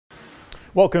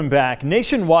Welcome back.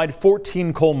 Nationwide,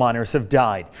 14 coal miners have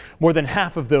died. More than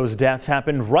half of those deaths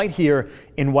happened right here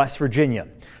in West Virginia.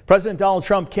 President Donald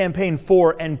Trump campaigned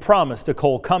for and promised a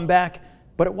coal comeback,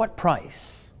 but at what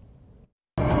price?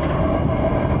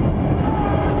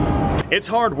 It's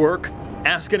hard work.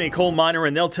 Ask any coal miner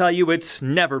and they'll tell you it's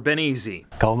never been easy.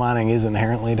 Coal mining is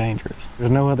inherently dangerous.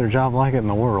 There's no other job like it in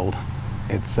the world.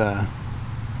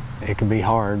 It can be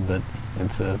hard, but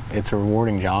it's a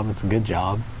rewarding job. It's a good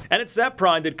job. And it's that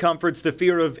pride that comforts the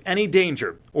fear of any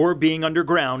danger or being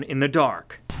underground in the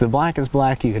dark. It's the blackest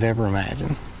black you could ever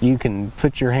imagine. You can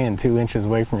put your hand 2 inches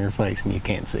away from your face and you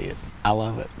can't see it. I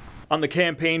love it. On the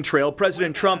campaign trail,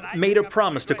 President Trump made a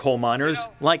promise to coal miners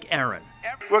like Aaron.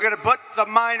 We're going to put the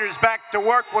miners back to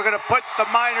work. We're going to put the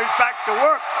miners back to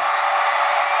work.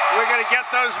 We're going to get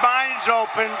those mines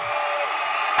opened.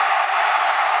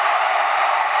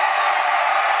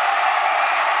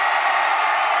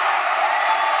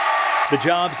 The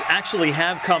jobs actually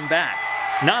have come back.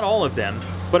 Not all of them,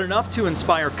 but enough to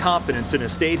inspire confidence in a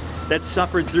state that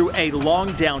suffered through a long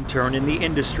downturn in the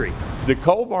industry. The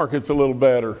coal market's a little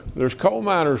better. There's coal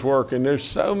miners working. There's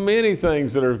so many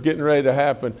things that are getting ready to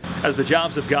happen. As the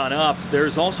jobs have gone up,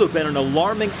 there's also been an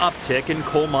alarming uptick in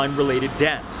coal mine related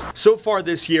deaths. So far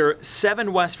this year,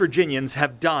 7 West Virginians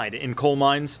have died in coal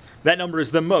mines. That number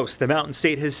is the most the Mountain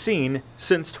State has seen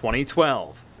since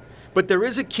 2012. But there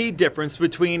is a key difference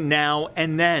between now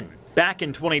and then. Back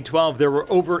in 2012, there were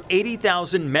over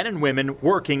 80,000 men and women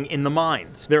working in the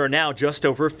mines. There are now just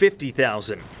over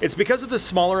 50,000. It's because of the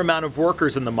smaller amount of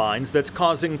workers in the mines that's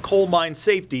causing coal mine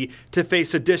safety to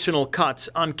face additional cuts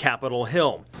on Capitol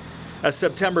Hill. A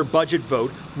September budget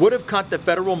vote would have cut the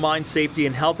Federal Mine Safety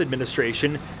and Health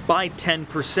Administration by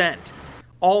 10%.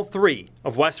 All 3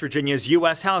 of West Virginia's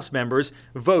U.S. House members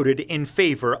voted in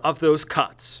favor of those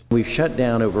cuts. We've shut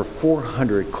down over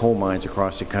 400 coal mines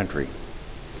across the country.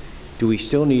 Do we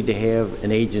still need to have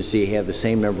an agency have the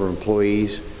same number of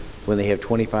employees when they have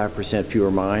 25% fewer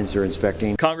mines they're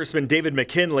inspecting? Congressman David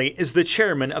McKinley is the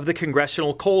chairman of the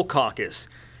Congressional Coal Caucus.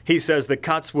 He says the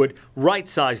cuts would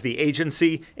right-size the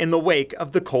agency in the wake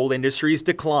of the coal industry's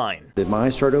decline. The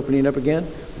mines start opening up again,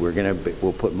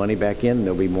 we'll put money back in and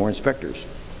there'll be more inspectors.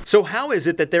 So how is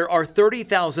it that there are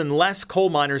 30,000 less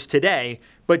coal miners today,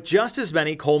 but just as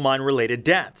many coal mine-related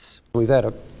deaths? We've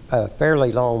had a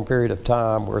fairly long period of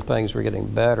time where things were getting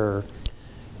better.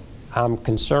 I'm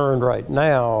concerned right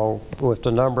now with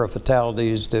the number of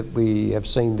fatalities that we have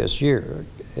seen this year,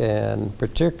 and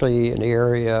particularly in the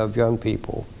area of young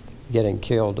people getting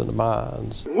killed in the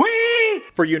mines.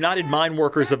 For United Mine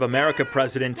Workers of America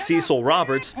President Cecil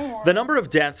Roberts, the number of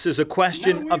deaths is a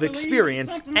question of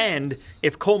experience and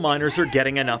if coal miners are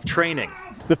getting enough training.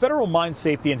 The Federal Mine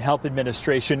Safety and Health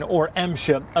Administration, or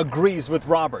MSHA, agrees with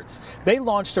Roberts. They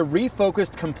launched a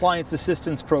refocused compliance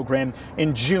assistance program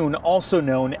in June, also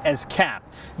known as CAP.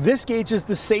 This gauges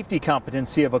the safety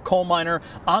competency of a coal miner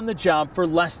on the job for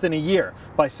less than a year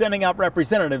by sending out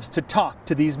representatives to talk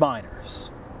to these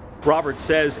miners. Roberts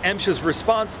says MSHA's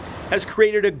response has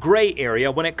created a gray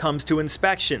area when it comes to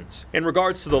inspections. In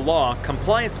regards to the law,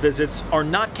 compliance visits are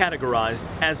not categorized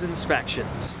as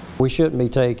inspections. We shouldn't be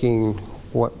taking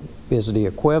what is the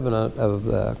equivalent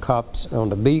of cops on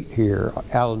the beat here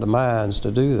out of the mines to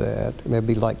do that. It may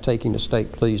be like taking the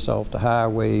state police off the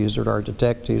highways or our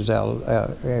detectives out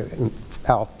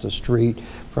the street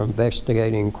for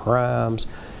investigating crimes.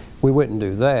 We wouldn't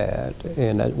do that,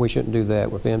 and we shouldn't do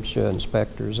that with MSHA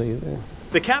inspectors either.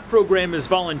 The CAP program is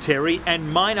voluntary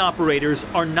and mine operators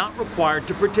are not required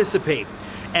to participate.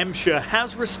 MSHA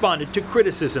has responded to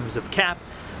criticisms of CAP.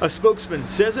 A spokesman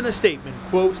says in a statement,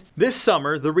 quote, "This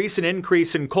summer, the recent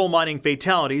increase in coal mining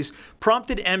fatalities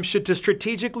prompted MSHA to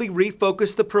strategically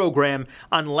refocus the program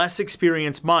on less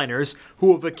experienced miners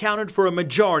who have accounted for a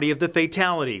majority of the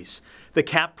fatalities. The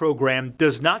CAP program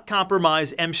does not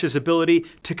compromise MSHA's ability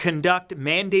to conduct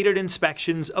mandated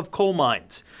inspections of coal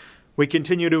mines. We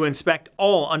continue to inspect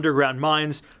all underground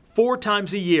mines 4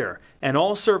 times a year and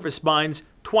all surface mines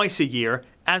twice a year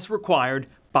as required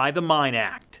by the Mine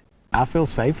Act." I feel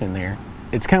safe in there.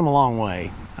 It's come a long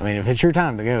way. I mean, if it's your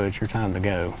time to go, it's your time to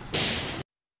go.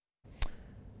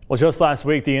 Well, just last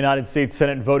week, the United States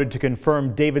Senate voted to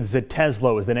confirm David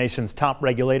Zeteslow as the nation's top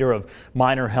regulator of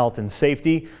miner health and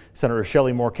safety. Senator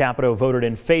Shelley Moore Capito voted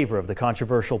in favor of the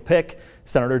controversial pick.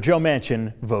 Senator Joe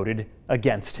Manchin voted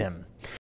against him.